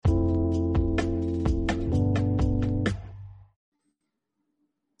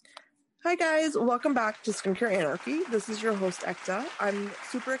Hi guys, welcome back to Skincare Anarchy. This is your host Ekta. I'm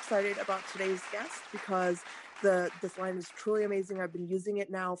super excited about today's guest because this line is truly amazing. I've been using it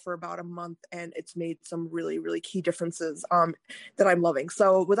now for about a month and it's made some really key differences that I'm loving.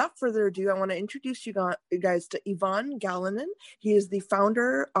 So without further ado, I want to introduce you guys to Ivan Galanin. He is the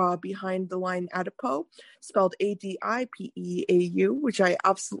founder behind the line Adipeau, spelled Adipeau, which I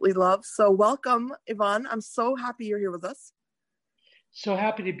absolutely love. So welcome, Ivan. I'm so happy you're here with us. So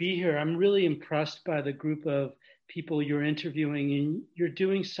happy to be here. I'm really impressed by the group of people you're interviewing, and you're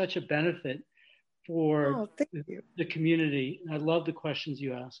doing such a benefit for the community. I love the questions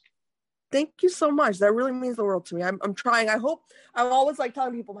you ask. Thank you so much. That really means the world to me. I'm trying. I'm always like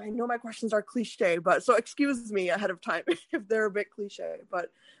telling people, I know my questions are cliche, but so excuse me ahead of time if they're a bit cliche,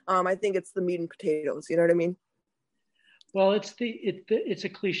 but I think it's the meat and potatoes. You know what I mean? Well, it's a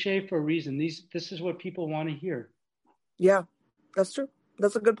cliche for a reason. This is what people want to hear. Yeah. That's true.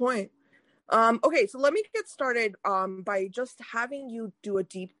 That's a good point. Okay, so let me get started by just having you do a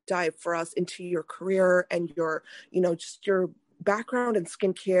deep dive for us into your career and your, just your background in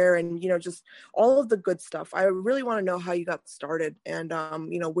skincare and, just all of the good stuff. I really want to know how you got started and,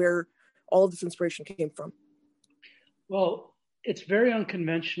 where all of this inspiration came from. Well, it's very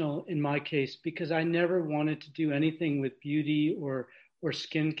unconventional in my case because I never wanted to do anything with beauty or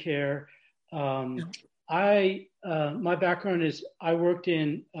skincare. My background is I worked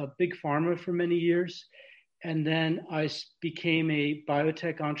in big pharma for many years, and then I became a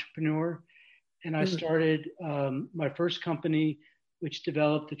biotech entrepreneur, and I started my first company, which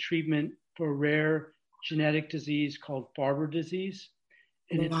developed a treatment for a rare genetic disease called Farber disease,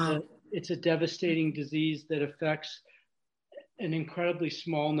 and it's a devastating disease that affects an incredibly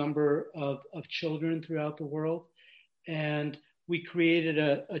small number of children throughout the world, and we created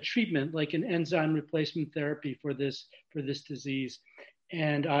a treatment like an enzyme replacement therapy for this disease.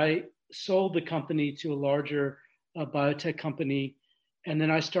 And I sold the company to a larger biotech company. And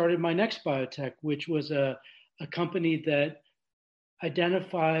then I started my next biotech, which was a company that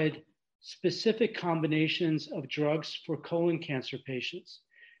identified specific combinations of drugs for colon cancer patients.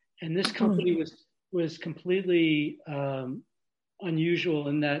 And this company was completely unusual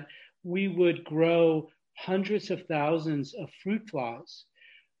in that we would grow hundreds of thousands of fruit flies.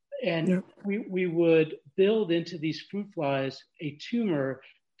 And we would build into these fruit flies a tumor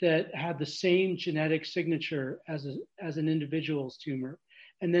that had the same genetic signature as an individual's tumor.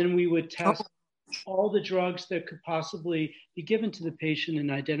 And then we would test all the drugs that could possibly be given to the patient and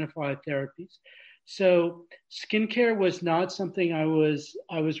identify therapies. So skincare was not something I was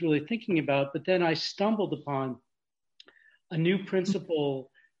really thinking about, but then I stumbled upon a new principle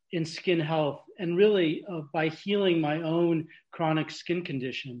in skin health and really by healing my own chronic skin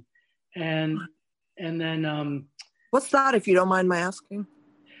condition. And then what's that, if you don't mind my asking?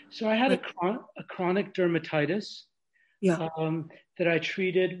 So I had a chronic dermatitis that I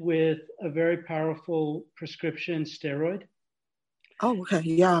treated with a very powerful prescription steroid. Oh, okay.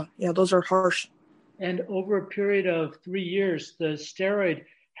 Yeah, those are harsh. And over a period of 3 years, the steroid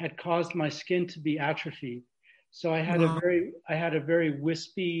had caused my skin to be atrophied. So I had a very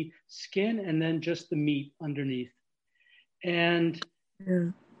wispy skin and then just the meat underneath. And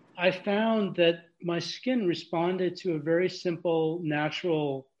I found that my skin responded to a very simple,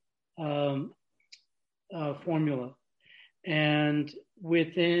 natural formula. And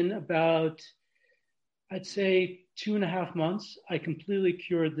within about, I'd say 2.5 months, I completely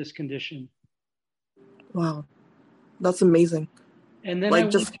cured this condition. Wow. That's amazing. And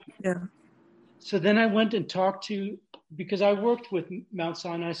then So then I went and talked to, because I worked with Mount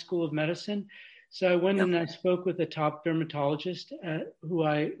Sinai School of Medicine. So I went and I spoke with a top dermatologist who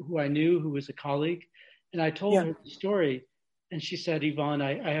I knew, who was a colleague, and I told her the story. And she said, Ivan,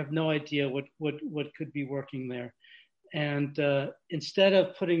 I have no idea what could be working there. And instead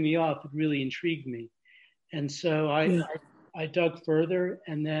of putting me off, it really intrigued me. And so I dug further,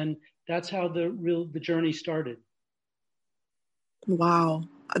 and then that's how the journey started. Wow.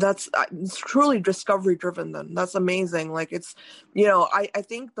 It's truly discovery driven then. That's amazing. Like it's, I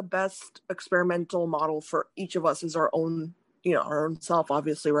think the best experimental model for each of us is our own self,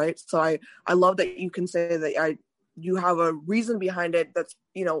 obviously. Right. So I love that you can say that you have a reason behind it that's,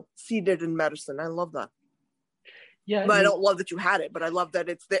 seated in medicine. I love that. Yeah. But I don't love that you had it, but I love that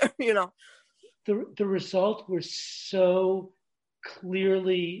it's there, The result was so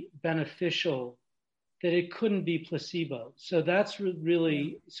clearly beneficial that it couldn't be placebo. So that's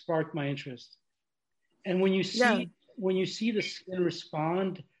really sparked my interest. And when you see the skin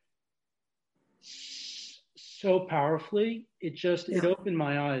respond so powerfully, it opened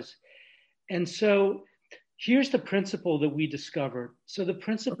my eyes. And so here's the principle that we discovered. So the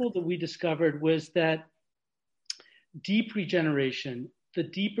principle that we discovered was that deep regeneration, the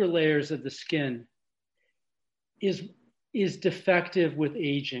deeper layers of the skin, is defective with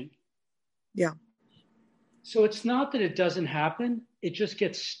aging. Yeah. So it's not that it doesn't happen, it just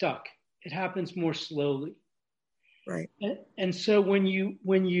gets stuck. It happens more slowly. Right. And so when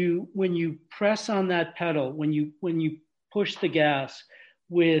you press on that pedal, when you push the gas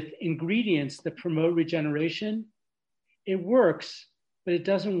with ingredients that promote regeneration, it works, but it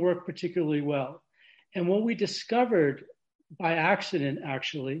doesn't work particularly well. And what we discovered by accident,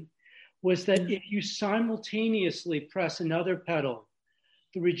 actually, was that if you simultaneously press another pedal,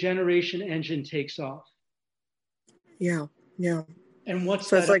 the regeneration engine takes off. Yeah, yeah. And what's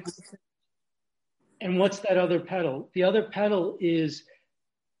so that? It's like, and what's that other pedal? The other pedal is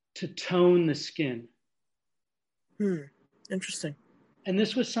to tone the skin. Interesting. And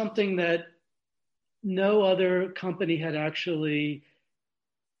this was something that no other company had actually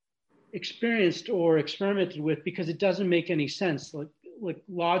experienced or experimented with, because it doesn't make any sense. Like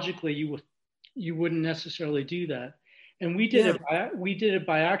logically, you wouldn't necessarily do that. And we did it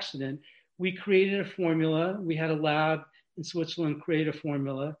by accident. We created a formula. We had a lab in Switzerland create a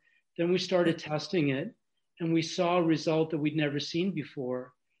formula. Then we started testing it, and we saw a result that we'd never seen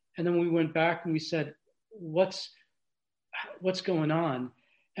before. And then we went back and we said, what's going on?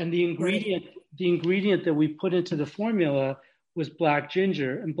 And the ingredient that we put into the formula was black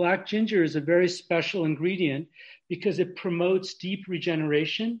ginger. And black ginger is a very special ingredient because it promotes deep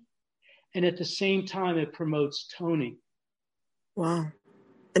regeneration, and at the same time, it promotes toning. Wow.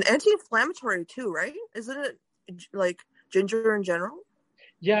 And anti-inflammatory too, right? Isn't it like ginger in general?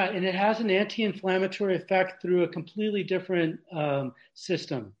 Yeah, and it has an anti-inflammatory effect through a completely different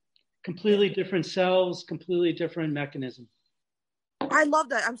system, completely different cells, completely different mechanism. I love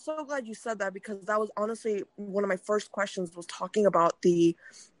that. I'm so glad you said that, because that was honestly one of my first questions, was talking about the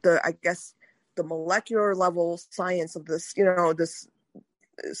I guess the molecular level science of this, this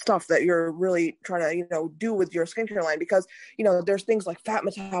stuff that you're really trying to, do with your skincare line, because, there's things like fat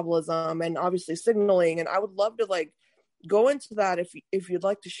metabolism and obviously signaling. And I would love to go into that if you'd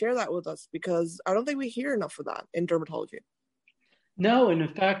like to share that with us, because I don't think we hear enough of that in dermatology. No, and in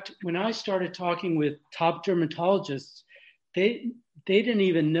fact, when I started talking with top dermatologists, they didn't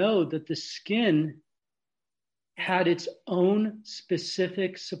even know that the skin had its own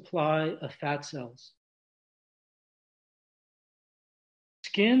specific supply of fat cells.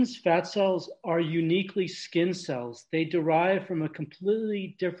 Skin's fat cells are uniquely skin cells. They derive from a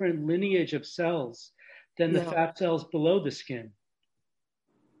completely different lineage of cells than the fat cells below the skin.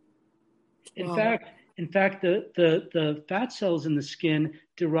 In fact, the fat cells in the skin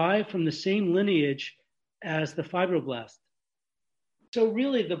derive from the same lineage as the fibroblasts. So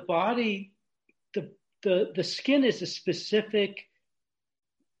really, the body, the skin is a specific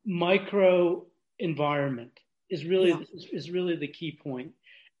micro environment. Is really the key point.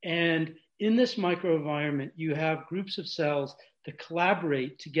 And in this microenvironment, you have groups of cells that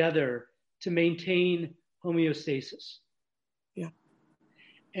collaborate together to maintain homeostasis. Yeah.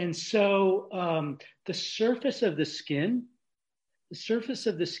 And so the surface of the skin,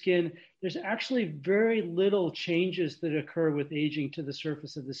 there's actually very little changes that occur with aging to the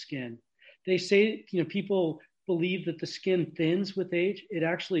surface of the skin. They say, people believe that the skin thins with age. It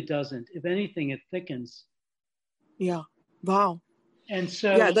actually doesn't. If anything, it thickens. Yeah. Wow. And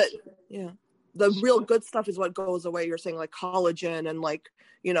so the real good stuff is what goes away. You're saying like collagen and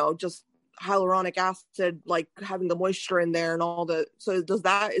just hyaluronic acid, like having the moisture in there and all the. So is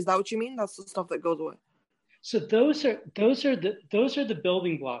that what you mean? That's the stuff that goes away. So those are the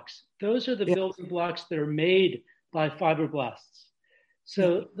building blocks. Those are the building blocks that are made by fibroblasts.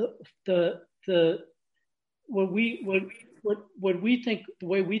 So the what we think, the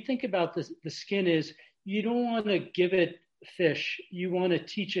way we think about the skin is, you don't want to give it fish. You want to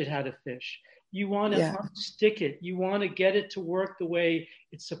teach it how to fish. You want to unstick it. You want to get it to work the way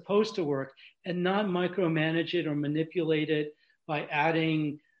it's supposed to work, and not micromanage it or manipulate it by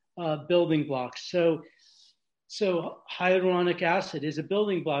adding building blocks. So hyaluronic acid is a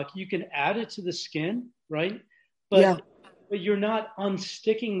building block. You can add it to the skin, right? But you're not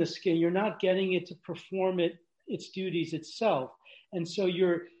unsticking the skin. You're not getting it to perform its duties itself. And so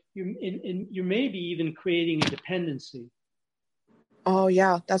you're maybe even creating a dependency. Oh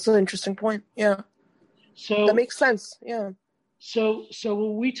yeah, that's an interesting point. Yeah. So that makes sense. Yeah. So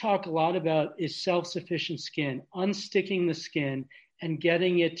what we talk a lot about is self-sufficient skin, unsticking the skin and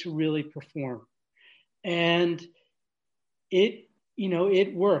getting it to really perform. And it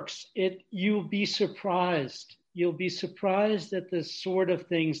works. You'll be surprised. You'll be surprised at the sort of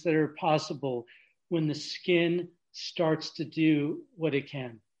things that are possible when the skin starts to do what it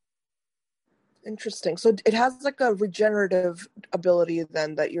can. Interesting. So it has like a regenerative ability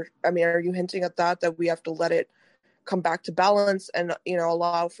then that are you hinting at that we have to let it come back to balance and,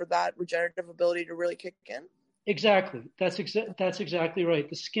 allow for that regenerative ability to really kick in? Exactly. That's exactly right.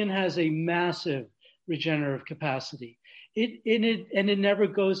 The skin has a massive regenerative capacity. It never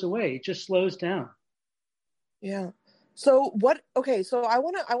goes away. It just slows down. Yeah. So I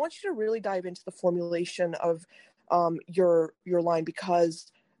want you to really dive into the formulation of your line,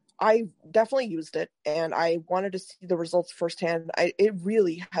 because I definitely used it and I wanted to see the results firsthand. It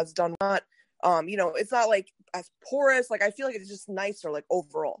really has done not, it's not like as porous. Like, I feel like it's just nicer, like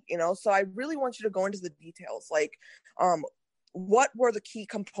overall, so I really want you to go into the details. Like, what were the key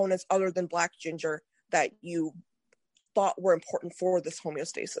components other than black ginger that you thought were important for this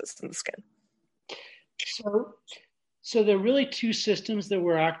homeostasis in the skin? So there are really two systems that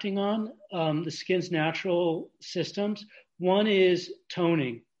we're acting on, the skin's natural systems. One is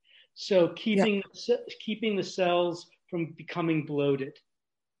toning. So keeping the cells from becoming bloated.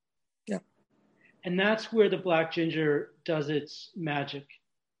 Yeah. And that's where the black ginger does its magic.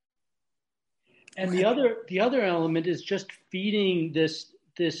 And the other element is just feeding this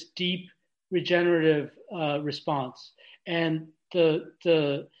deep regenerative response. And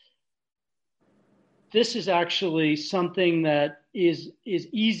this is actually something that is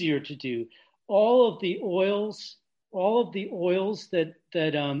easier to do. All of the oils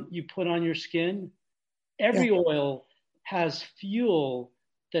that you put on your skin, every oil has fuel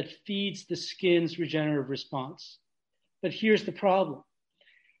that feeds the skin's regenerative response. But here's the problem.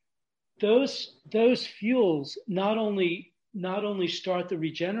 Those fuels not only start the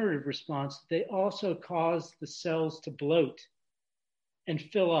regenerative response, they also cause the cells to bloat and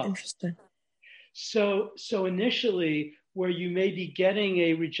fill up. Interesting. So initially, where you may be getting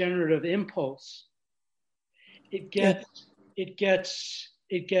a regenerative impulse, it gets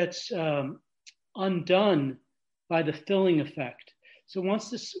undone by the filling effect. So once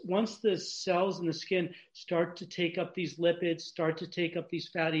the cells in the skin start to take up these lipids, start to take up these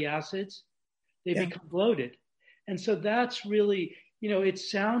fatty acids, they become bloated. And so that's really, it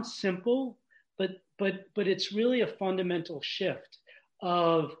sounds simple, but it's really a fundamental shift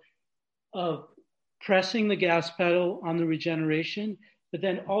of pressing the gas pedal on the regeneration, but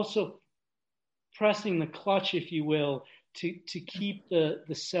then also pressing the clutch, if you will, to keep the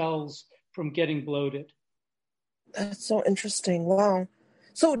cells from getting bloated. That's so interesting. Wow.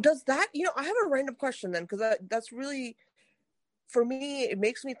 So does that, I have a random question then, because that's really, for me, it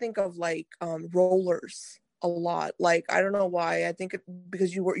makes me think of like rollers a lot. Like, I don't know why. I think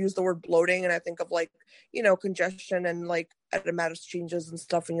because you use the word bloating, and I think of like, congestion and like aromatase changes and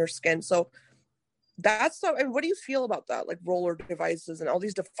stuff in your skin. So that's so, I mean, what do you feel about that? Like roller devices and all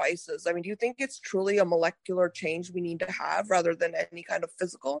these devices. I mean, do you think it's truly a molecular change we need to have rather than any kind of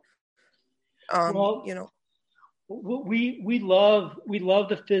physical? We love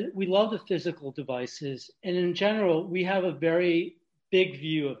the physical devices, and in general, we have a very big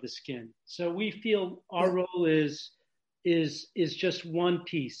view of the skin. So we feel our role is just one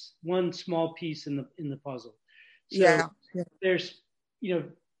small piece in the puzzle. So there's,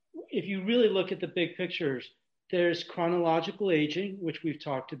 if you really look at the big pictures, there's chronological aging, which we've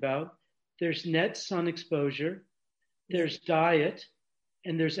talked about. There's net sun exposure. There's diet,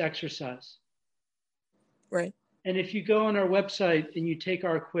 and there's exercise. Right. And if you go on our website and you take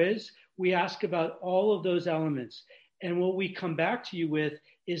our quiz, we ask about all of those elements. And what we come back to you with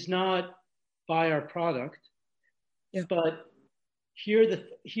is not buy our product, but here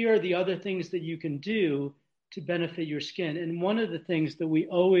are the other things that you can do to benefit your skin. And one of the things that we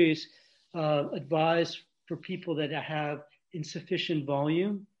always advise for people that have insufficient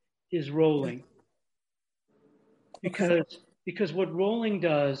volume is rolling. Because what rolling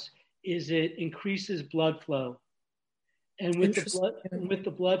does is it increases blood flow. And with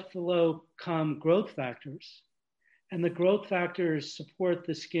the blood flow come growth factors. And the growth factors support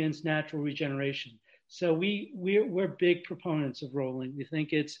the skin's natural regeneration. So we're big proponents of rolling. We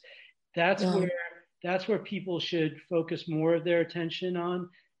think that's where people should focus more of their attention on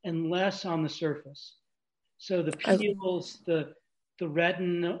and less on the surface. So the peels, the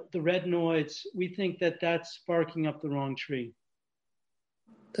retinoids, we think that's barking up the wrong tree.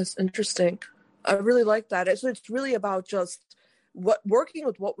 That's interesting. I really like that. So it's really about just working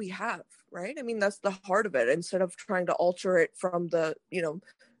with what we have, right? I mean, that's the heart of it, instead of trying to alter it from the,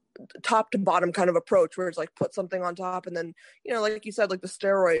 top to bottom kind of approach where it's like put something on top and then, like you said, like the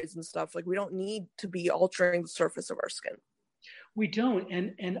steroids and stuff, like we don't need to be altering the surface of our skin. We don't.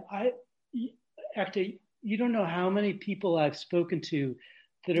 And I, actually, you don't know how many people I've spoken to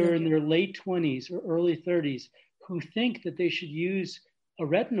that are in their late 20s or early 30s who think that they should use a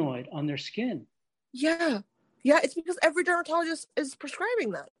retinoid on their skin. Yeah. Yeah, it's because every dermatologist is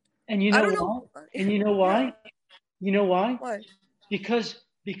prescribing that. And you know why? And you know why? Yeah. You know why? Why? Because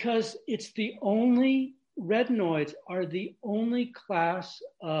it's the only, retinoids are the only class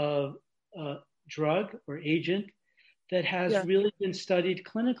of drug or agent that has really been studied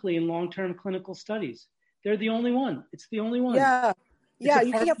clinically in long-term clinical studies. They're the only one. It's the only one. Yeah. Yeah,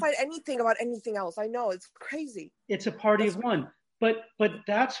 you can't find anything about anything else. I know, it's crazy. It's a party of one. But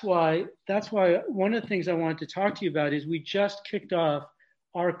that's why one of the things I wanted to talk to you about is we just kicked off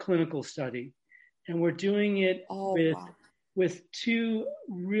our clinical study, and we're doing it with two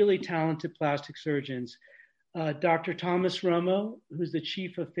really talented plastic surgeons, Dr. Thomas Romo, who's the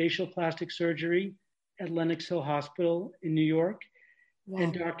chief of facial plastic surgery at Lenox Hill Hospital in New York,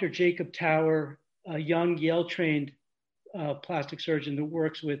 and Dr. Jacob Tower, a young Yale-trained plastic surgeon that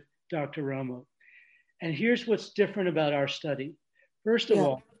works with Dr. Romo. And here's what's different about our study. First of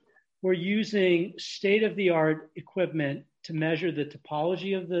all, we're using state-of-the-art equipment to measure the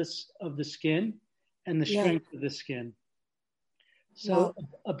topology of the skin and the strength of the skin. So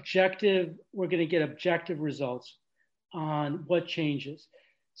we're going to get objective results on what changes.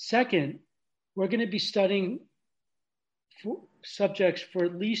 Second, we're going to be studying subjects for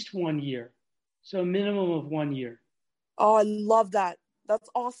at least 1 year. So a minimum of 1 year. Oh, I love that. That's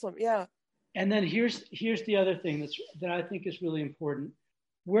awesome. Yeah. And then here's the other thing that I think is really important.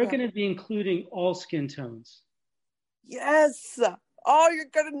 We're going to be including all skin tones. Yes. Oh, you're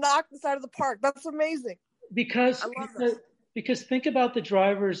going to knock this out of the park. That's amazing. Because think about the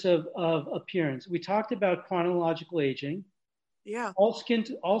drivers of appearance. We talked about chronological aging. Yeah. All skin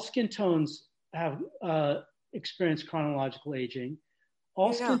tones have experienced chronological aging.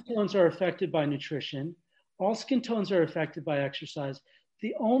 All skin tones are affected by nutrition. All skin tones are affected by exercise.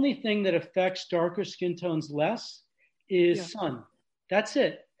 The only thing that affects darker skin tones less is sun. That's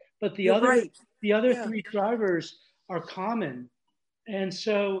it. But the other three drivers are common. And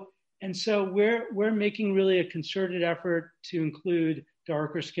so we're making really a concerted effort to include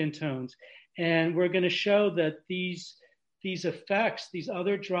darker skin tones. And we're going to show that these effects, these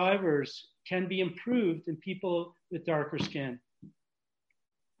other drivers, can be improved in people with darker skin.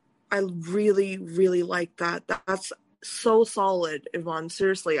 I really, really like that. That's so solid, Yvonne.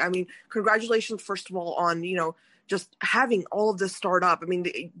 Seriously. I mean, congratulations, first of all, on, just having all of this start up. I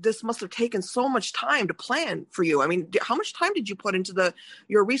mean, this must have taken so much time to plan for you. I mean, how much time did you put into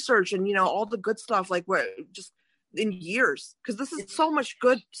your research and, all the good stuff, like what, just in years? Because this is so much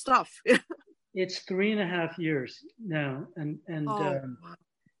good stuff. It's 3.5 years now.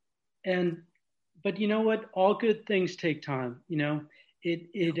 But you know what? All good things take time.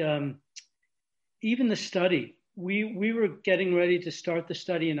 Even the study, we were getting ready to start the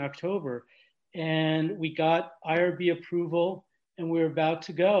study in October, and we got IRB approval and we were about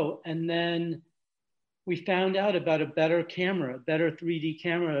to go. And then we found out about a better 3D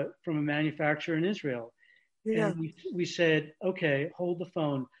camera from a manufacturer in Israel. Yeah. And we said, okay, hold the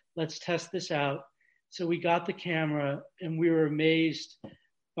phone. Let's test this out. So we got the camera and we were amazed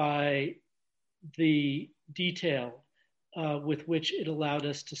by the detail with which it allowed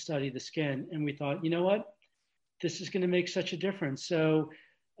us to study the skin. And we thought, you know what? This is going to make such a difference. So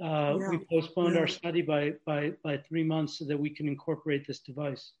we postponed our study by 3 months so that we can incorporate this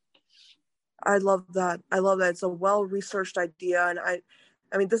device. I love that. It's a well-researched idea. And I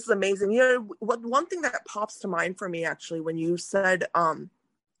mean, this is amazing. One thing that pops to mind for me, actually, when you said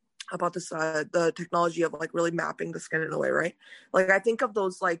about this, the technology of like really mapping the skin in a way, right? Like I think of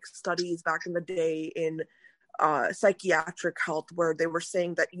those like studies back in the day in psychiatric health where they were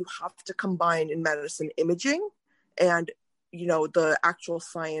saying that you have to combine in medicine imaging and the actual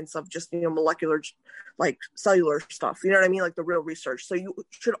science of just molecular, like cellular stuff, you know what I mean, like the real research. So you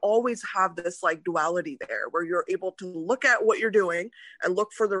should always have this like duality there where you're able to look at what you're doing and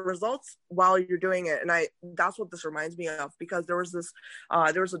look for the results while you're doing it. And that's what this reminds me of, because there was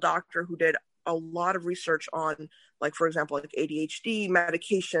a doctor who did a lot of research on, like, for example, like ADHD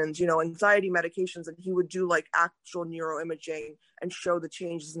medications, anxiety medications, and he would do like actual neuroimaging and show the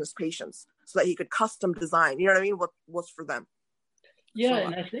changes in his patients so that he could custom design, you know what I mean, what's for them. Yeah.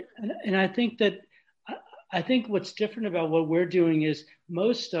 So, I think what's different about what we're doing is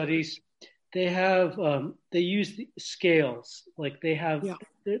most studies, they use the scales, like there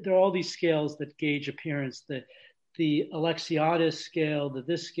are all these scales that gauge appearance, the Alexiadis scale, the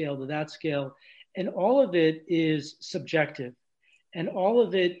this scale, the that scale, and all of it is subjective. And all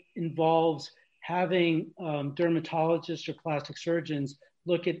of it involves having dermatologists or plastic surgeons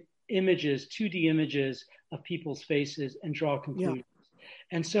look at images, 2D images of people's faces and draw conclusions.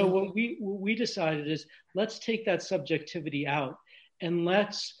 And so what we decided is, let's take that subjectivity out, and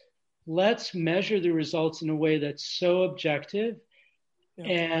let's measure the results in a way that's so objective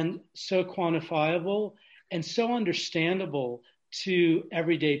and so quantifiable and so understandable to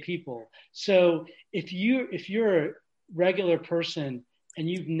everyday people. So if you're a regular person and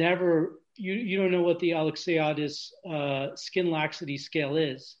you've never you don't know what the Alexiadis skin laxity scale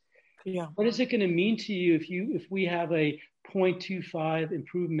is, what is it going to mean to you if we have a 0.25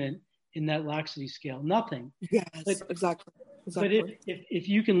 improvement in that laxity scale? Nothing. Yes, exactly. But if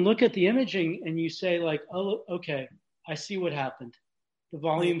you can look at the imaging and you say like, oh, okay, I see what happened. The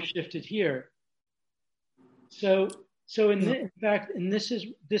volume shifted here. So in fact, and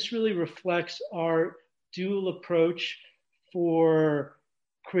this really reflects our dual approach for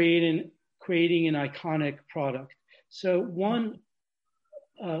creating an iconic product. So one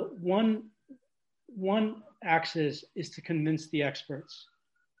axis is to convince the experts.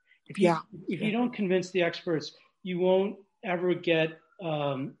 If you don't convince the experts, you won't ever get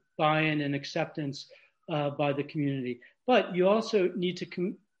buy-in and acceptance by the community. But you also need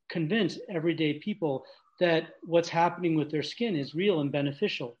to convince everyday people that what's happening with their skin is real and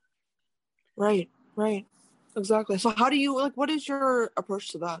beneficial. Right. Exactly. So how do you, what is your approach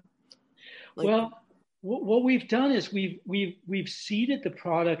to that? Well, what we've done is we've seeded the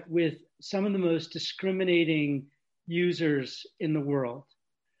product with some of the most discriminating users in the world.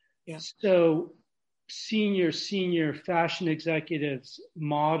 Yeah. So senior fashion executives,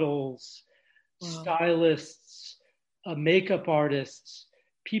 models, stylists, makeup artists,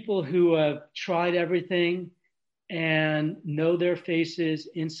 people who have tried everything and know their faces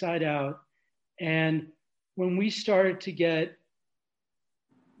inside out. And when we started to get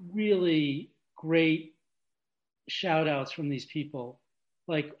really great shout outs from these people,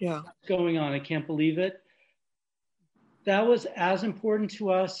 like, what's going on? I can't believe it. That was as important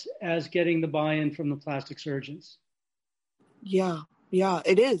to us as getting the buy-in from the plastic surgeons. Yeah,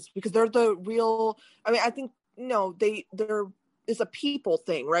 it is, because they're the real, I think, it's a people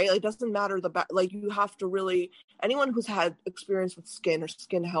thing, right? It doesn't matter you have to really, anyone who's had experience with skin or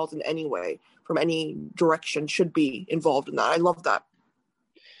skin health in any way, from any direction, should be involved in that. I love that.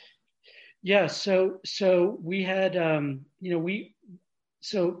 Yeah. So we had,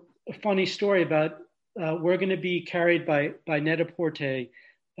 so a funny story about, we're going to be carried by Net-a-Porter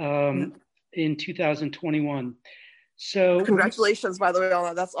in 2021. So congratulations, by the way, on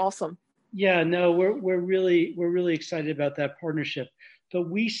that. That's awesome. Yeah, no, we're really excited about that partnership. But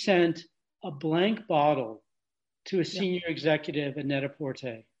we sent a blank bottle to a senior executive at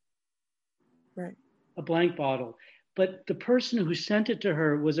Net-a-Porter. Right. A blank bottle. But the person who sent it to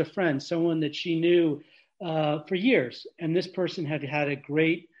her was a friend, someone that she knew for years. And this person had a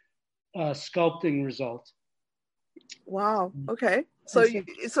great sculpting result. Wow. Okay. So she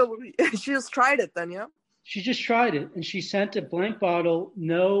just tried it then, yeah? She just tried it, and she sent a blank bottle,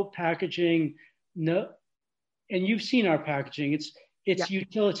 no packaging, and you've seen our packaging. It's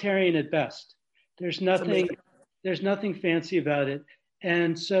utilitarian at best. There's nothing fancy about it.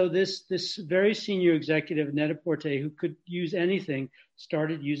 And so this very senior executive at Net-a-Porter, who could use anything,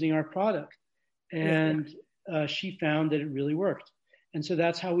 started using our product, and she found that it really worked. And so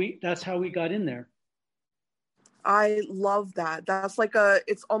that's how we got in there. I love that. That's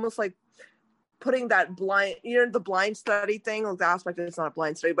it's almost like putting that blind, the blind study thing, the aspect that it's not a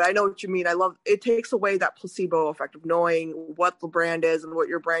blind study, but I know what you mean. I love, it takes away that placebo effect of knowing what the brand is and what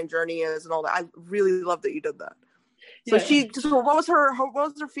your brand journey is and all that. I really love that you did that. So what was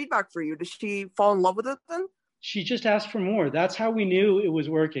her feedback for you? Did she fall in love with it then? She just asked for more. That's how we knew it was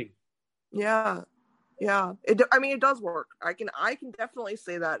working. Yeah. It does work. I can definitely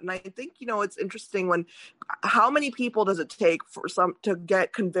say that. And I think, it's interesting how many people does it take to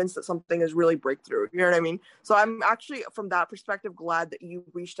get convinced that something is really breakthrough? You know what I mean? So I'm actually, from that perspective, glad that you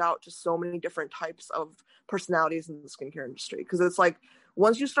reached out to so many different types of personalities in the skincare industry. Because it's like,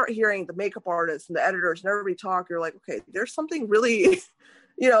 once you start hearing the makeup artists and the editors and everybody talk, you're like, okay, there's something really,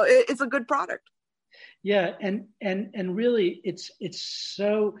 it's a good product. Yeah, and really, it's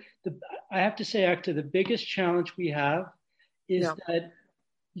so. I have to say, Ekta, the biggest challenge we have is that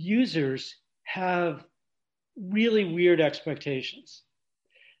users have really weird expectations.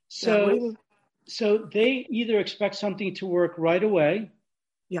 So they either expect something to work right away,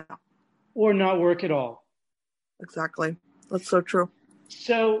 or not work at all. Exactly, that's so true.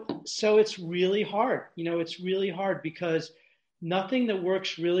 So it's really hard. It's really hard because nothing that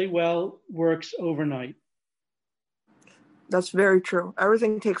works really well works overnight. That's very true.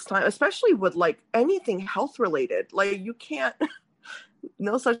 Everything takes time, especially with anything health related. You can't,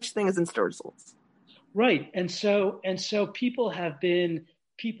 no such thing as instant results. Right. And so people have been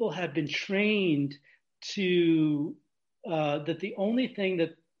people have been trained to that the only thing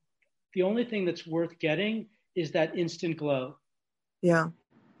that's worth getting is that instant glow. Yeah.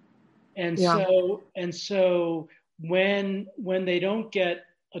 And Yeah. so when they don't get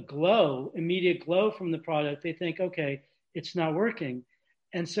a glow, immediate glow from the product, they think, okay, it's not working.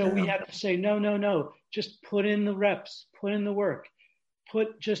 And so we Yeah. have to say, no, no, no, just put in the reps, put in the work,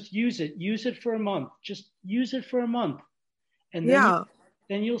 just use it for a month, just use it for a month. And Yeah.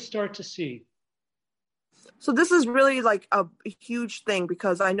 then you'll start to see. So this is really like a huge thing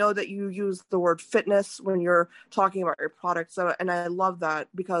because I know that you use the word fitness when you're talking about your product. So, and I love that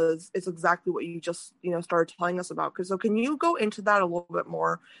because it's exactly what you just, started telling us about. So can you go into that a little bit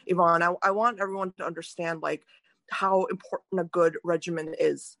more, Yvonne? I want everyone to understand like how important a good regimen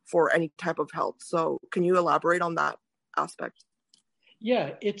is for any type of health. So can you elaborate on that aspect?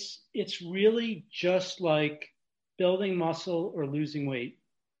 Yeah, it's really just like building muscle or losing weight.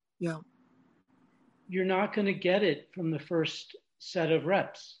 Yeah. You're not going to get it from the first set of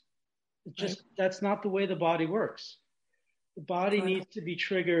reps. That's not the way the body works. The body Right. needs to be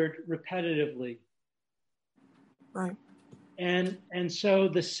triggered repetitively. Right. And so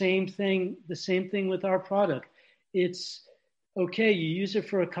the same thing with our product. It's okay, you use it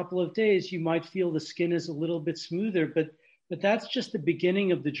for a couple of days, you might feel the skin is a little bit smoother, but that's just the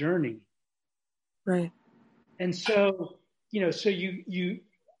beginning of the journey. Right. And so, so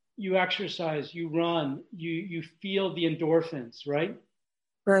you exercise, you run, you feel the endorphins, right?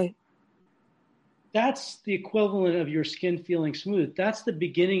 Right. That's the equivalent of your skin feeling smooth. That's the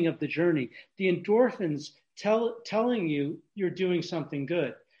beginning of the journey. The endorphins telling you you're doing something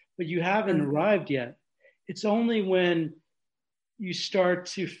good, but you haven't arrived yet. It's only when you start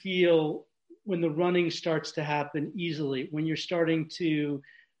to feel, when the running starts to happen easily, when you're starting to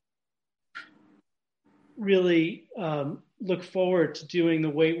really look forward to doing the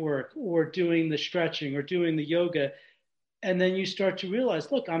weight work or doing the stretching or doing the yoga. And then you start to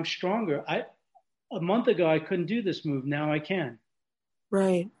realize, look, I'm stronger. A month ago, I couldn't do this move. Now I can.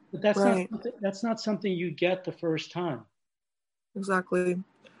 Right. But Right. that's not something you get the first time. Exactly.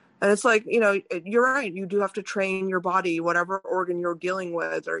 And it's like, you're right. You do have to train your body, whatever organ you're dealing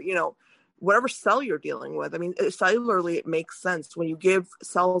with, or, whatever cell you're dealing with. I mean, cellularly, it makes sense. When you give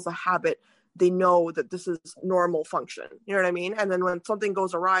cells a habit, they know that this is normal function. You know what I mean? And then when something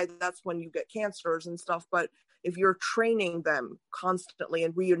goes awry, that's when you get cancers and stuff. But if you're training them constantly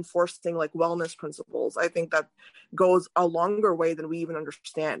and reinforcing like wellness principles, I think that goes a longer way than we even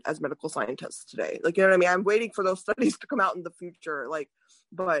understand as medical scientists today. Like, you know what I mean? I'm waiting for those studies to come out in the future. Like,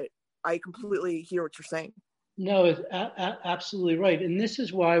 but I completely hear what you're saying. No, it's absolutely right. And this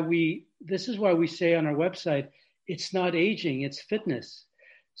is why we say on our website, it's not aging, it's fitness.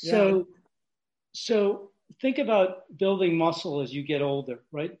 So Yeah. so think about building muscle as you get older,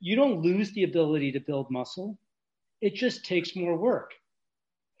 right? You don't lose the ability to build muscle. It just takes more work.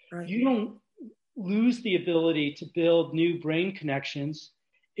 Right. You don't lose the ability to build new brain connections.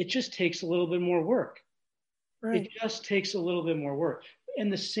 It just takes a little bit more work. Right. It just takes a little bit more work.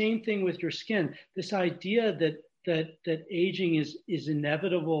 And the same thing with your skin. This idea that aging is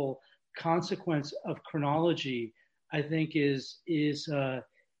inevitable consequence of chronology, I think is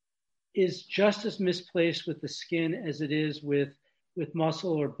just as misplaced with the skin as it is with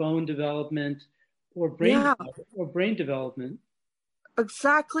muscle or bone development or Yeah. brain development.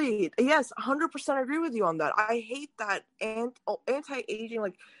 Exactly. Yes, 100% agree with you on that. I hate that anti-aging.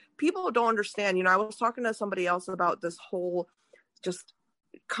 Like, people don't understand. I was talking to somebody else about this whole just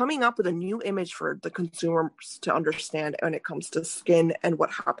coming up with a new image for the consumers to understand when it comes to skin and what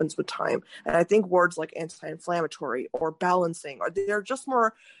happens with time. And I think words like anti-inflammatory or balancing, or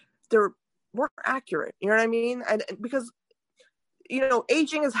they're more accurate. You know what I mean? And because,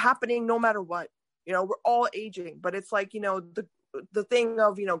 aging is happening no matter what. We're all aging, but it's like, the thing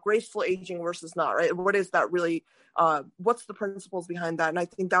of, graceful aging versus not, right? What is that really? What's the principles behind that? And I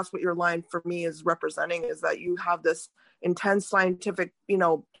think that's what your line for me is representing, is that you have this intense scientific,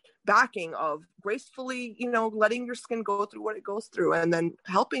 backing of gracefully, letting your skin go through what it goes through and then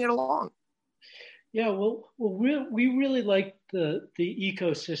helping it along. Yeah, well, we really like the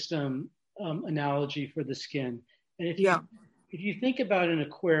ecosystem analogy for the skin. And if you think about an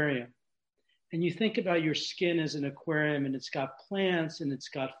aquarium, and you think about your skin as an aquarium, and it's got plants, and it's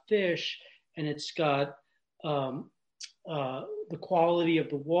got fish, and it's got the quality of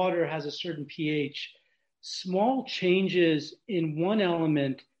the water has a certain pH. Small changes in one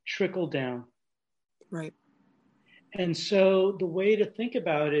element trickle down. Right. And so the way to think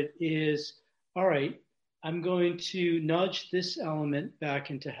about it is, all right, I'm going to nudge this element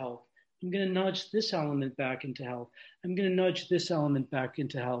back into health. I'm going to nudge this element back into health. I'm going to nudge this element back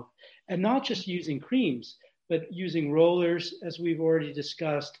into health. And not just using creams, but using rollers, as we've already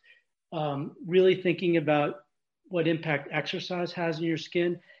discussed, really thinking about what impact exercise has on your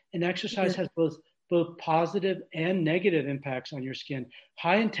skin. And exercise has both positive and negative impacts on your skin.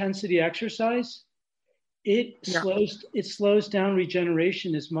 High intensity exercise, it slows down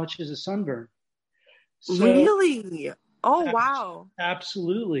regeneration as much as a sunburn. So, really? Oh, wow.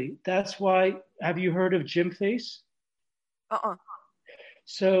 Absolutely. That's why, have you heard of gym face?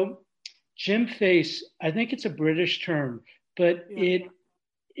 So gym face, I think it's a British term, but it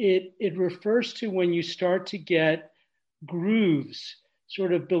refers to when you start to get grooves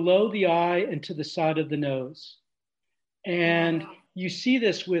sort of below the eye and to the side of the nose. And you see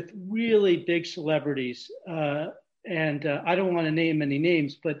this with really big celebrities. And I don't want to name any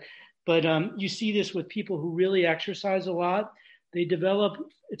names, but you see this with people who really exercise a lot. They develop,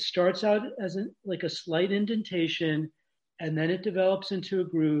 it starts out as like a slight indentation, and then it develops into a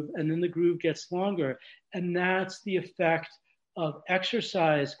groove, and then the groove gets longer. And that's the effect of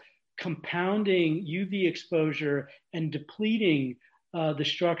exercise compounding UV exposure and depleting the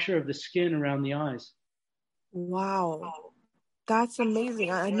structure of the skin around the eyes. Wow. That's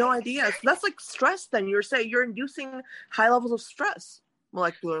amazing. I had no idea. So that's like stress then. You're saying you're inducing high levels of stress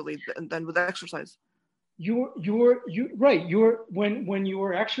molecularly than with exercise. When you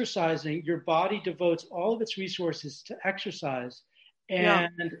are exercising, your body devotes all of its resources to exercise and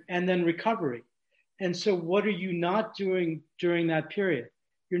then recovery. And so what are you not doing during that period?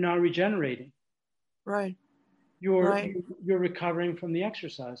 You're not regenerating. Right. You're recovering from the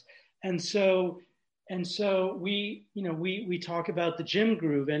exercise. And so we talk about the gym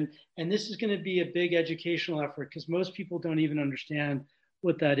groove, and this is going to be a big educational effort because most people don't even understand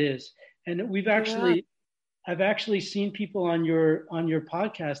what that is. And I've actually seen people on your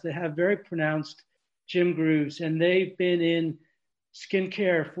podcast that have very pronounced gym grooves, and they've been in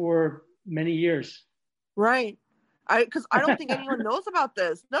skincare for many years. Right. Because I don't think anyone knows about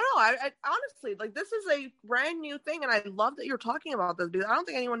this. No, I honestly, like, this is a brand new thing, and I love that you're talking about this because I don't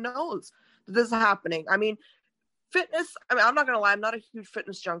think anyone knows that this is happening. I mean, fitness, I'm not gonna lie, I'm not a huge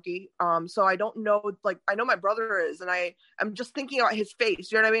fitness junkie. So I don't know, like, I know my brother is, and I'm just thinking about his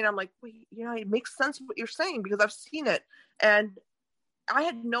face. You know what I mean? I'm like, wait, it makes sense what you're saying because I've seen it, and I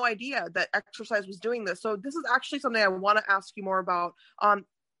had no idea that exercise was doing this. So this is actually something I want to ask you more about.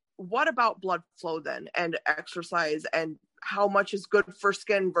 What about blood flow then, and exercise, and how much is good for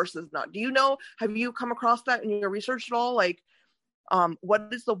skin versus not? Do you know? Have you come across that in your research at all? Like, what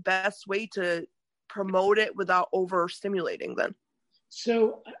is the best way to promote it without overstimulating then?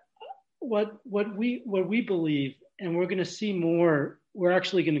 So what we believe, and we're going to see more, we're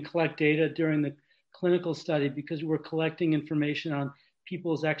actually going to collect data during the clinical study because we're collecting information on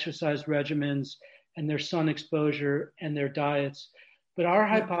people's exercise regimens and their sun exposure and their diets. But our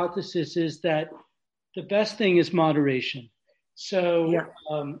hypothesis is that the best thing is moderation. So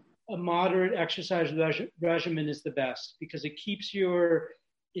a moderate exercise regimen is the best because it keeps your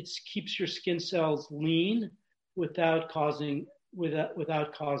skin cells lean without causing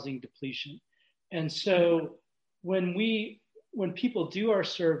depletion. And so when people do our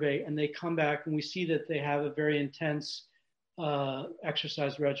survey and they come back and we see that they have a very intense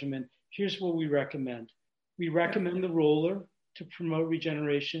exercise regimen, here's what we recommend. We recommend the roller to promote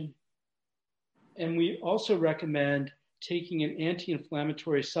regeneration. And we also recommend taking an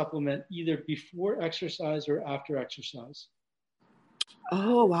anti-inflammatory supplement either before exercise or after exercise.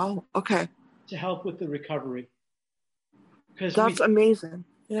 Oh, wow. Okay. To help with the recovery. That's amazing.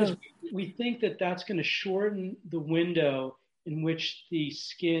 Because we think that that's going to shorten the window in which the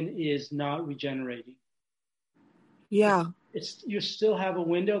skin is not regenerating. Yeah. You still have a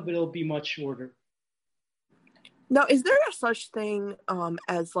window, but it'll be much shorter. Now, is there a such thing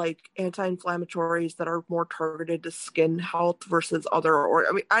as like anti-inflammatories that are more targeted to skin health versus other? Or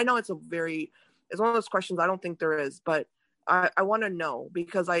I mean, I know it's one of those questions I don't think there is, but I want to know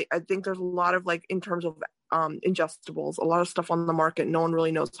because I think there's a lot of, like, in terms of ingestibles, a lot of stuff on the market. No one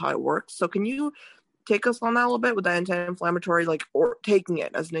really knows how it works. So can you take us on that a little bit with the anti-inflammatory, like, or taking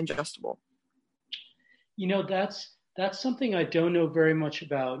it as an ingestible? That's something I don't know very much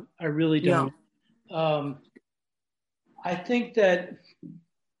about. I really don't. Yeah. I think that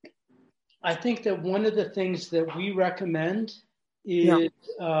one of the things that we recommend is,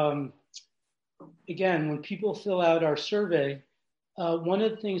 again, when people fill out our survey, one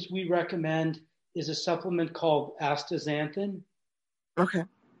of the things we recommend is a supplement called astaxanthin. Okay.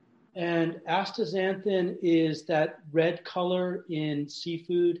 And astaxanthin is that red color in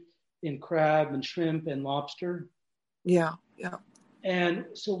seafood, in crab and shrimp and lobster. Yeah. And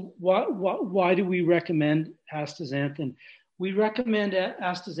so why do we recommend astaxanthin? We recommend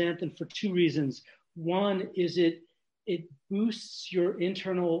astaxanthin for two reasons. One is it boosts your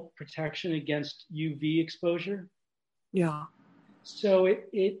internal protection against UV exposure. Yeah. So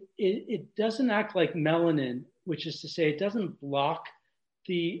it doesn't act like melanin, which is to say it doesn't block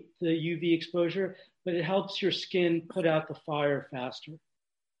the UV exposure, but it helps your skin put out the fire faster.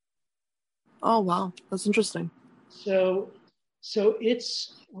 Oh, wow. That's interesting. So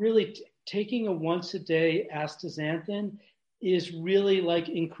it's really taking a once a day astaxanthin is really like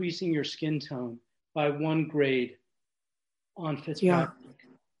increasing your skin tone by 1 grade on Fitzpatrick. Yeah.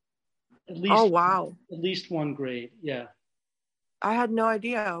 At least, oh, wow. At least 1 grade. Yeah. I had no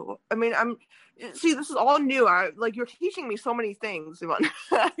idea. I mean, see, this is all new. You're teaching me so many things, Ivan.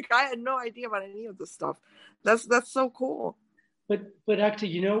 Like, I had no idea about any of this stuff. That's so cool. But actually,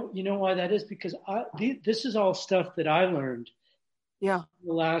 you know why that is? Because this is all stuff that I learned. Yeah.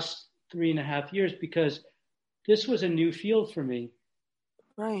 The last 3.5 years, because this was a new field for me.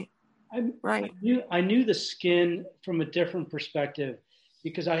 Right. I knew the skin from a different perspective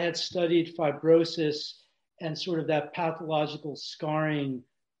because I had studied fibrosis and sort of that pathological scarring.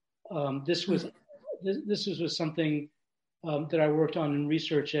 This was something that I worked on in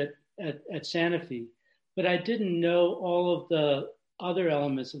research at Sanofi, but I didn't know all of the other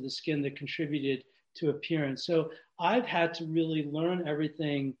elements of the skin that contributed to appearance. So I've had to really learn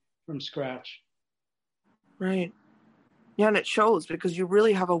everything from scratch. Right. Yeah, and it shows because you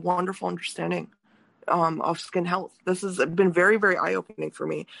really have a wonderful understanding of skin health. This has been very, very eye-opening for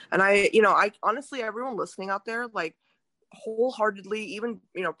me. And I honestly, everyone listening out there, like, wholeheartedly, even,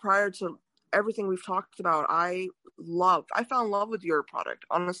 prior to everything we've talked about, I fell in love with your product,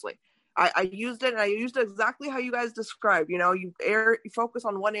 honestly. I used it, and I used it exactly how you guys described. You focus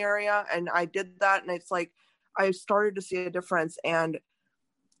on one area, and I did that, and it's like I started to see a difference. And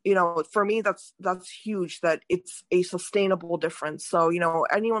for me, that's huge, that it's a sustainable difference. So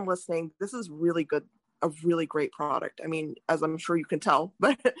anyone listening, this is really good, a really great product. I mean, as I'm sure you can tell,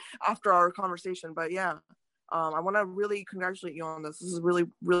 but after our conversation. But yeah, I want to really congratulate you on this. This is really,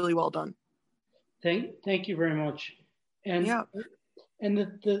 really well done. Thank you very much. And yeah, and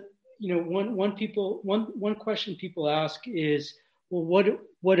the one question people ask is, well,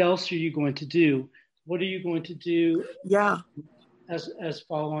 what else are you going to do? What are you going to do? Yeah. As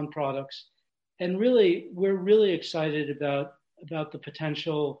follow-on products? And really, we're really excited about the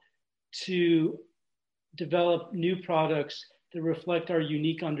potential to develop new products that reflect our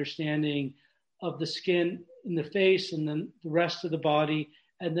unique understanding of the skin in the face and then the rest of the body,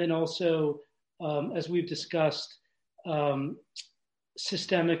 and then also, as we've discussed,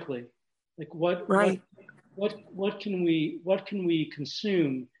 systemically, like what can we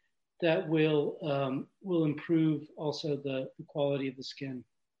consume that will improve also the quality of the skin.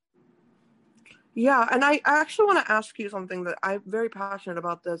 Yeah, and I actually want to ask you something that I'm very passionate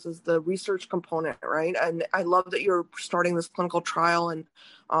about. This is the research component, right? And I love that you're starting this clinical trial, and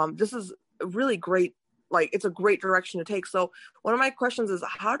this is really great. Like, it's a great direction to take. So one of my questions is,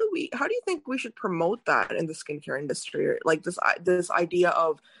 how do you think we should promote that in the skincare industry? Like this idea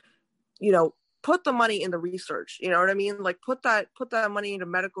of, put the money in the research, you know what I mean? Like, put that money into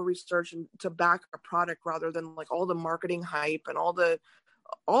medical research and to back a product, rather than like all the marketing hype and all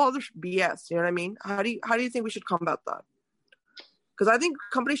other BS. You know what I mean? How do you think we should combat that? Because I think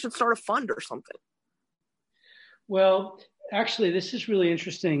companies should start a fund or something. Well, actually, this is really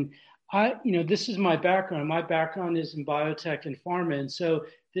interesting. This is my background. My background is in biotech and pharma, and so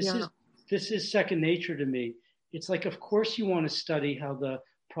this is second nature to me. It's like, of course, you want to study how the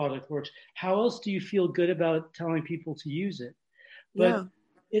product works. How else do you feel good about telling people to use it? But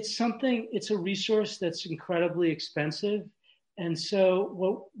it's a resource that's incredibly expensive. And so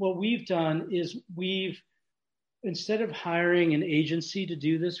what we've done is instead of hiring an agency to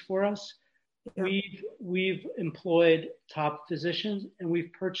do this for us, we've employed top physicians, and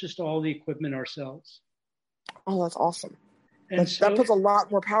we've purchased all the equipment ourselves. Oh, that's awesome. And that puts a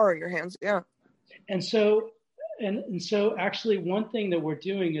lot more power in your hands. Yeah. And so actually, one thing that we're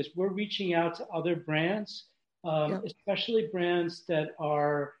doing is we're reaching out to other brands, especially brands that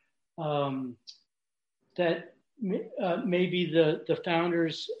are that maybe the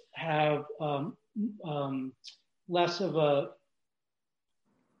founders have less of a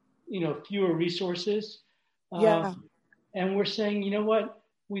fewer resources. And we're saying, you know what?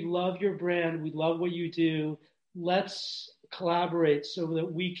 We love your brand. We love what you do. Let's collaborate so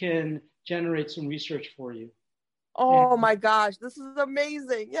that we can generate some research for you. Oh my gosh, this is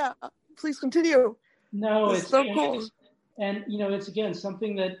amazing. Yeah, please continue. No, it's so cool. And it's again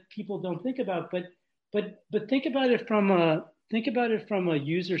something that people don't think about, but think about it from think about it from a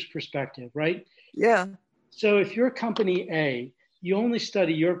user's perspective, right? Yeah. So if you're company A, you only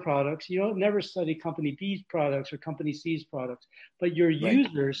study your products. You don't never study company B's products or company C's products, but your Right.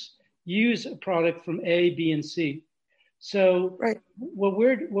 users use a product from A, B, and C. So Right. what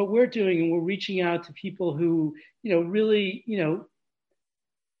we're doing, and we're reaching out to people who, really,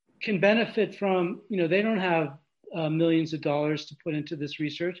 can benefit from, they don't have millions of dollars to put into this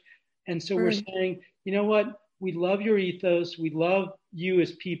research. And so we're Right. saying, you know what? We love your ethos. We love you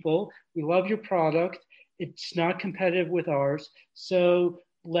as people. We love your product. It's not competitive with ours. So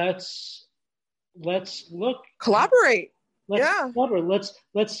let's look. Collaborate. Let's Yeah. collaborate.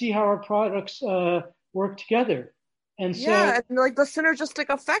 Let's see how our products work together. And so Yeah. And like the synergistic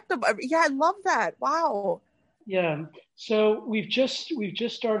effect of, yeah, I love that. Wow. yeah, so we've just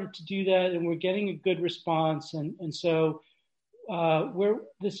started to do that, and we're getting a good response, and so we're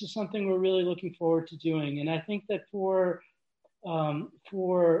this is something we're really looking forward to doing, and I think that for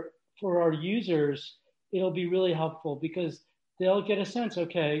our users, it'll be really helpful because they'll get a sense.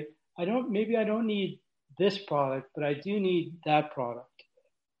 Okay, I don't need this product, but I do need that product,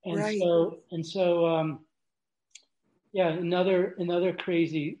 and Right. so yeah, another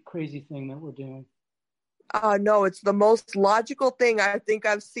crazy thing that we're doing. No, it's the most logical thing I think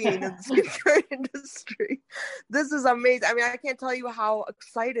I've seen in the skincare industry. This is amazing. I mean, I can't tell you how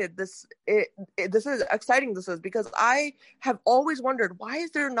excited this is because I have always wondered, why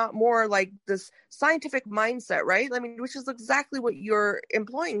is there not more like this scientific mindset, right? I mean, which is exactly what you're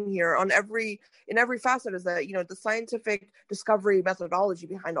employing here in every facet, is that, the scientific discovery methodology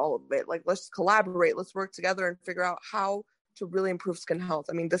behind all of it. Like, let's collaborate, let's work together and figure out how to really improve skin health.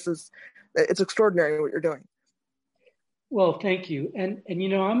 I mean, it's extraordinary what you're doing. Well, thank you. And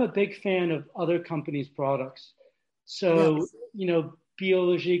I'm a big fan of other companies' products. So, Yes.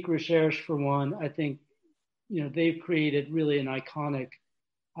 Biologique Recherche for one, I think, they've created really an iconic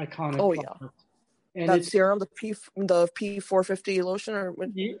Oh product. yeah. And That it's serum, the P450 lotion,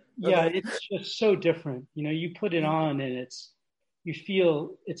 yeah, it's just so different. You put it on and you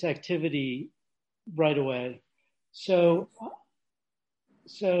feel its activity right away. So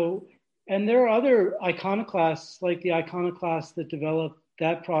so and there are other iconoclasts like the iconoclasts that develop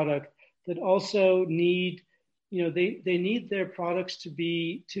that product that also need, they need their products to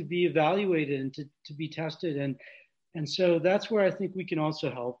be evaluated and to be tested, and so that's where I think we can also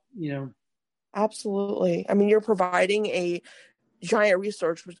help. Absolutely. I mean, you're providing a giant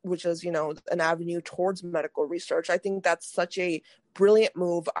research, which is, an avenue towards medical research. I think that's such a brilliant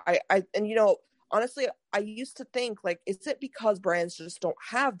move. And honestly, I used to think, like, is it because brands just don't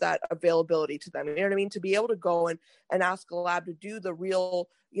have that availability to them? You know what I mean? To be able to go and ask a lab to do the real,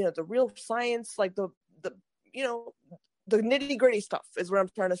 the real science, like the you know, the nitty gritty stuff is what I'm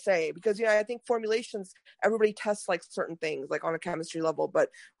trying to say. Because, I think formulations, everybody tests like certain things, like on a chemistry level, but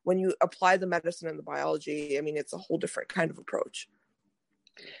when you apply the medicine and the biology, I mean, it's a whole different kind of approach.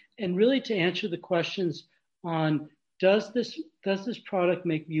 And really, to answer the questions on does this product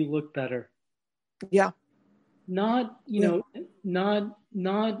make you look better? Yeah. Not,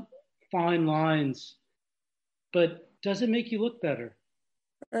 not fine lines, but does it make you look better?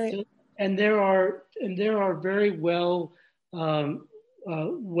 Right. And there are very well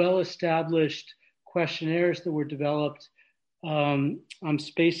established questionnaires that were developed. I'm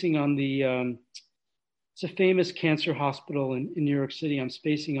spacing on it's a famous cancer hospital in New York City. I'm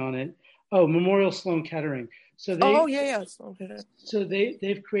spacing on it. Oh, Memorial Sloan Kettering. So Oh yeah. Okay.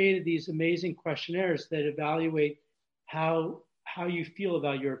 they've created these amazing questionnaires that evaluate how you feel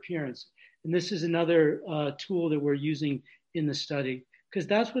about your appearance. And this is another tool that we're using in the study because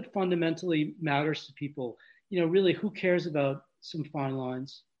that's what fundamentally matters to people. Really, who cares about some fine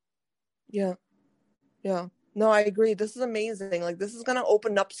lines? Yeah. Yeah. No, I agree. This is amazing. Like, this is going to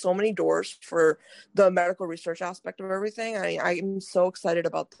open up so many doors for the medical research aspect of everything. I'm so excited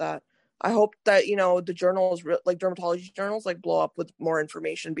about that. I hope that, the journals, like dermatology journals, like blow up with more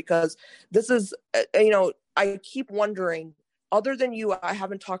information, because this is, I keep wondering, other than you, I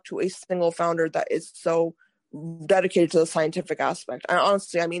haven't talked to a single founder that is so dedicated to the scientific aspect. And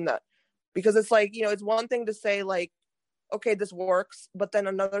honestly, I mean that, because it's like, it's one thing to say, like, okay, this works, but then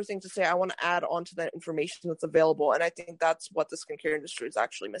another thing to say, I want to add on to that information that's available. And I think that's what the skincare industry is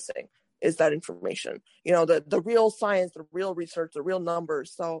actually missing, is that information, the real science, the real research, the real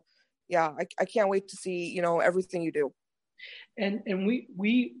numbers. So yeah, I can't wait to see, everything you do. And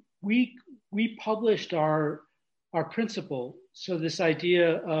we published our principle. So this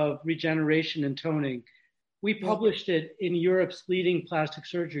idea of regeneration and toning, we published it in Europe's leading plastic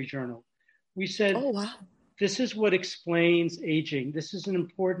surgery journal. We said, oh wow, this is what explains aging. This is an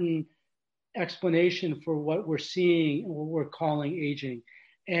important explanation for what we're seeing and what we're calling aging.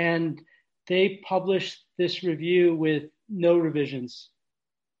 And they published this review with no revisions.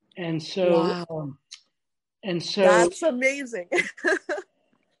 And so, Wow. And so That's amazing.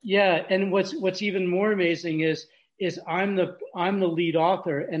 yeah, and what's even more amazing is I'm the lead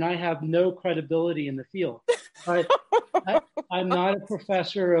author, and I have no credibility in the field. I, I'm not a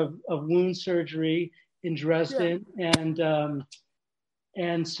professor of wound surgery in Dresden, Yeah.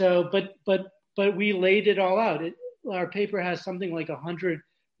 and so but we laid it all out. Our paper has something like 100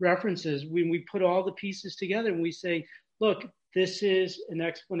 references. When we put all the pieces together and we say, look, this is an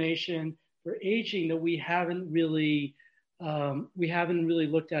explanation for aging that we haven't really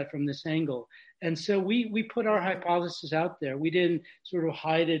looked at from this angle. And so we put our hypothesis out there. We didn't sort of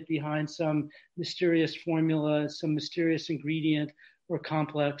hide it behind some mysterious formula, some mysterious ingredient or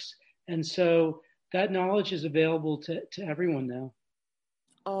complex. And so that knowledge is available to everyone now.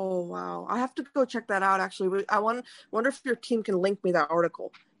 Oh, wow. I have to go check that out, actually. I wonder if your team can link me that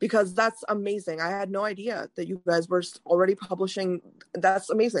article, because that's amazing. I had no idea that you guys were already publishing.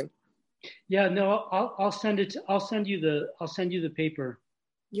 That's amazing. Yeah, no, I'll send it. I'll send you the paper.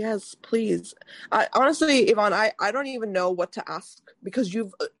 Yes, please. Honestly, Yvonne, I don't even know what to ask, because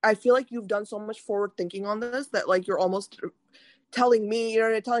I feel like you've done so much forward thinking on this that like you're almost telling me,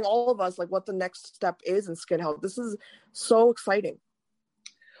 telling all of us like what the next step is in skin health. This is so exciting.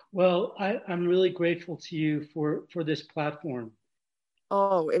 Well, I'm really grateful to you for this platform.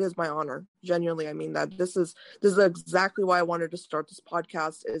 Oh, it is my honor. Genuinely, I mean that. This is exactly why I wanted to start this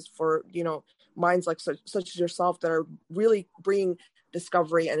podcast, is for, minds like such as yourself that are really bringing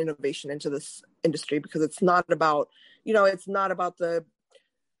discovery and innovation into this industry, because it's not about, it's not about the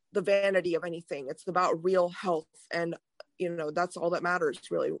vanity of anything. It's about real health, and that's all that matters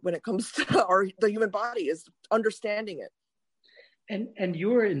really when it comes to the human body, is understanding it. And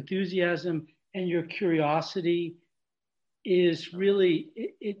your enthusiasm and your curiosity is really,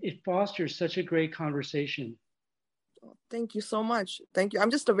 it fosters such a great conversation. Thank you so much. Thank you. I'm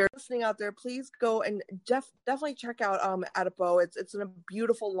just a very listening out there. Please go and definitely check out Adipo. It's a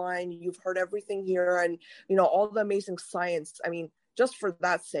beautiful line. You've heard everything here, and all the amazing science. I mean, just for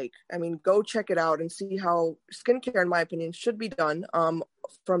that sake, I mean, go check it out and see how skincare, in my opinion, should be done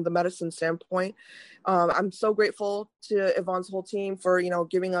from the medicine standpoint. I'm so grateful to Yvonne's whole team for,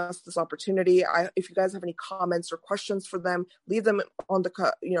 giving us this opportunity. If you guys have any comments or questions for them, leave them on the,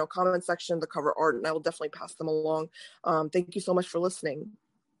 comment section, the cover art, and I will definitely pass them along. Thank you so much for listening.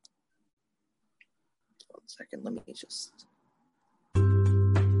 1 second, let me just...